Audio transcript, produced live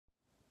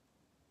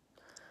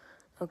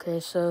Okay,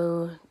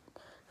 so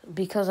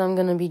because I'm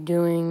going to be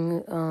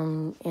doing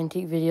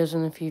antique videos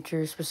in the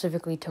future,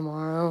 specifically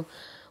tomorrow,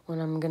 when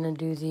I'm going to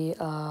do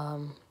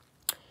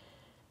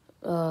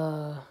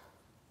the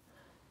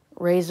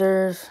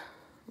razors,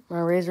 my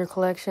razor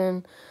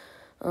collection,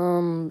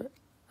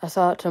 I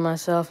thought to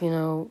myself,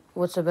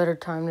 what's a better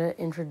time to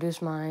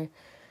introduce my,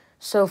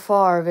 so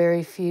far,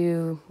 very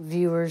few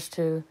viewers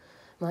to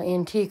my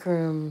antique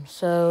room.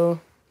 So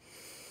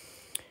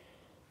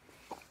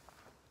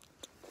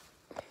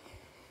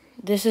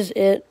this is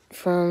it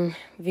from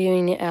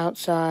viewing the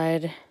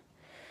outside.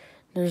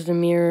 There's the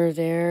mirror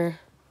there.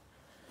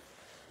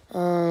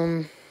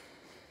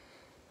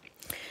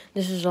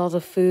 This is all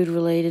the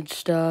food-related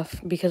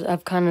stuff because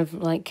I've kind of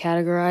like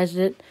categorized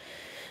it.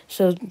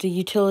 So the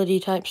utility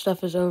type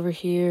stuff is over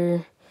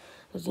here.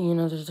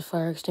 There's the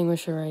fire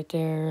extinguisher right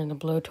there and the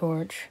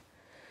blowtorch.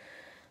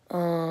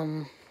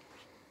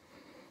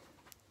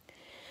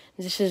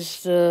 This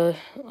is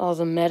all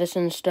the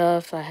medicine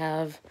stuff. I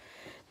have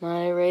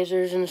my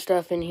razors and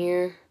stuff in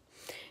here,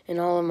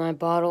 and all of my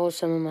bottles,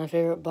 some of my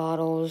favorite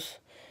bottles.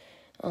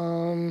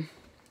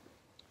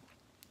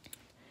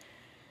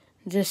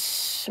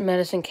 This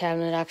medicine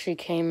cabinet actually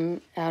came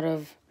out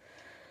of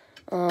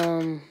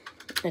a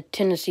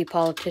Tennessee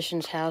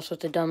politician's house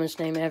with the dumbest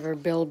name ever,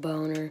 Bill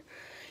Boner.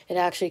 It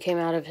actually came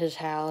out of his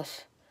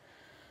house.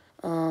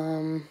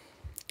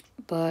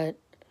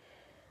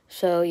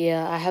 So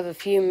yeah, I have a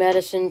few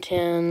medicine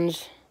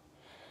tins.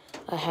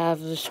 I have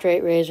the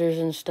straight razors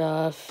and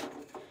stuff.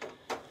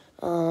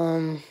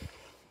 I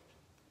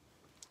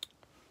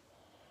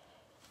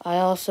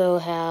also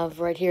have,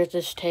 right here at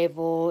this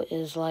table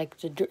is like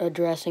a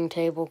dressing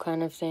table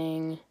kind of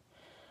thing.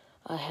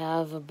 I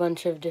have a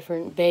bunch of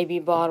different baby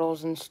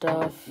bottles and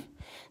stuff.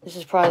 This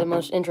is probably the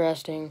most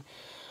interesting.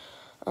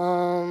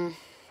 I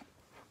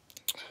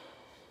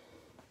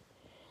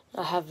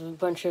have a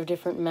bunch of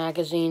different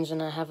magazines,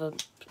 and I have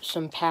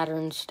some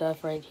pattern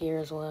stuff right here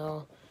as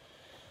well.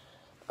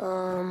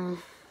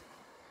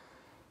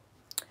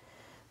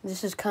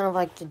 This is kind of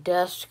like the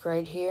desk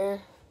right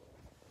here.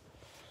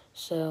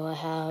 So I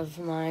have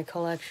my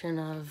collection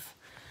of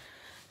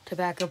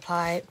tobacco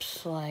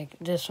pipes, like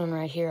this one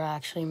right here I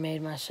actually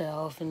made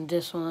myself, and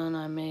this one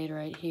I made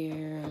right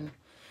here,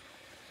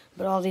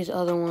 but all these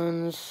other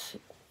ones,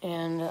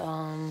 and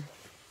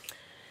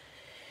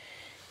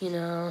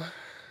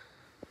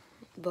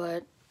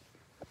but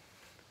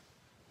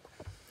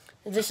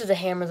this is the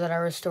hammer that I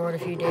restored a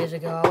few days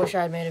ago. I wish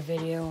I had made a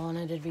video on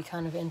it. It'd be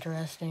kind of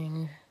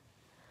interesting.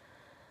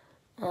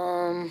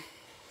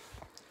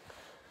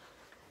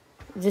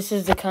 This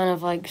is the kind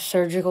of like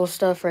surgical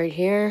stuff right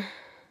here.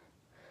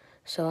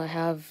 So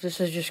this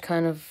is just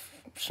kind of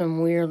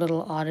some weird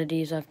little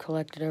oddities I've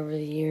collected over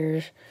the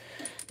years.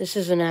 This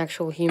is an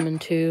actual human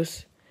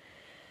tooth.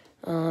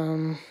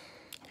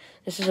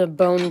 This is a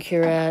bone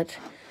curette.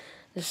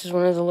 This is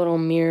one of the little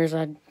mirrors.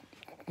 I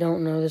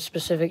don't know the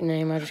specific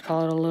name. I just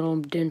call it a little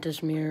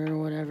dentist mirror or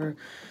whatever.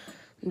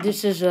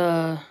 This is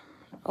a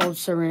old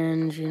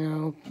syringe,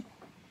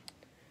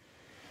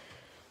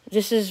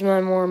 This is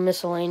my more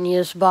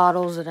miscellaneous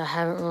bottles that I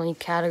haven't really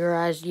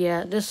categorized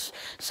yet.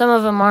 Some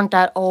of them aren't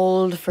that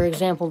old. For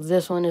example,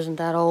 this one isn't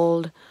that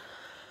old.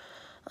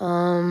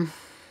 I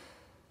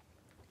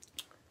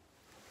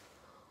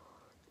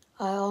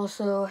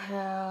also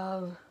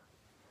have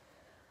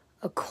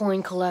a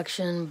coin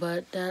collection,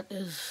 but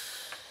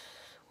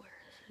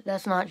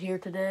that's not here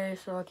today,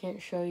 so I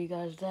can't show you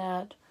guys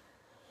that.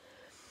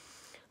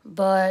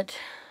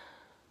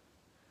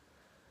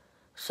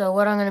 So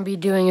what I'm going to be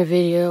doing a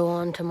video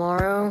on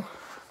tomorrow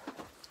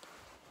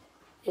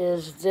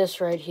is this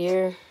right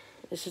here.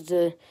 This is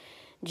the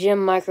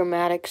Jim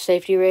Micromatic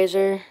Safety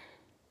Razor.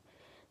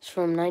 It's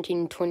from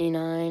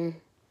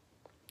 1929.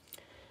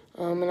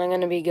 And I'm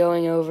going to be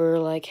going over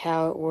like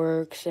how it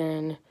works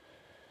and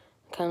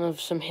kind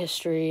of some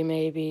history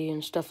maybe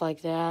and stuff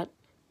like that.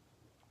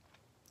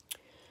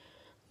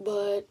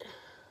 And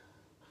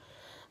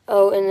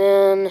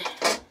then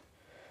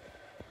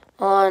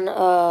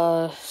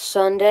on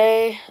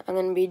Sunday, I'm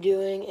going to be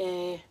doing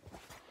a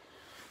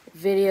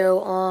video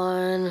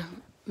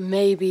on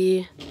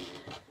maybe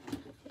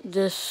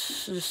the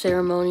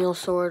ceremonial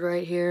sword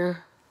right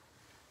here.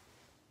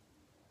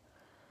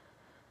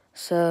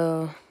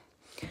 So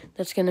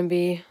that's going to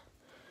be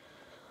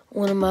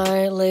one of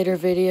my later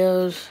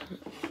videos,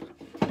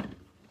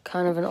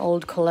 kind of an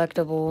old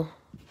collectible.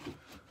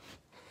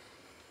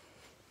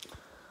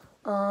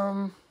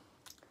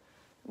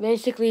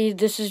 Basically,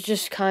 this is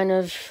just kind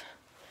of...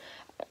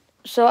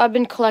 So I've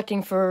been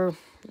collecting for...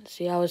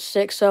 I was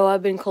 6, so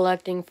I've been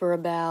collecting for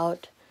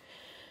about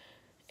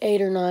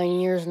 8 or 9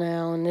 years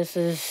now, and this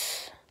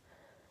is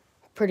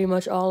pretty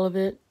much all of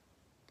it.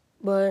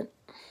 But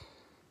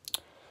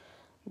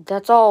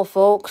that's all,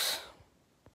 folks.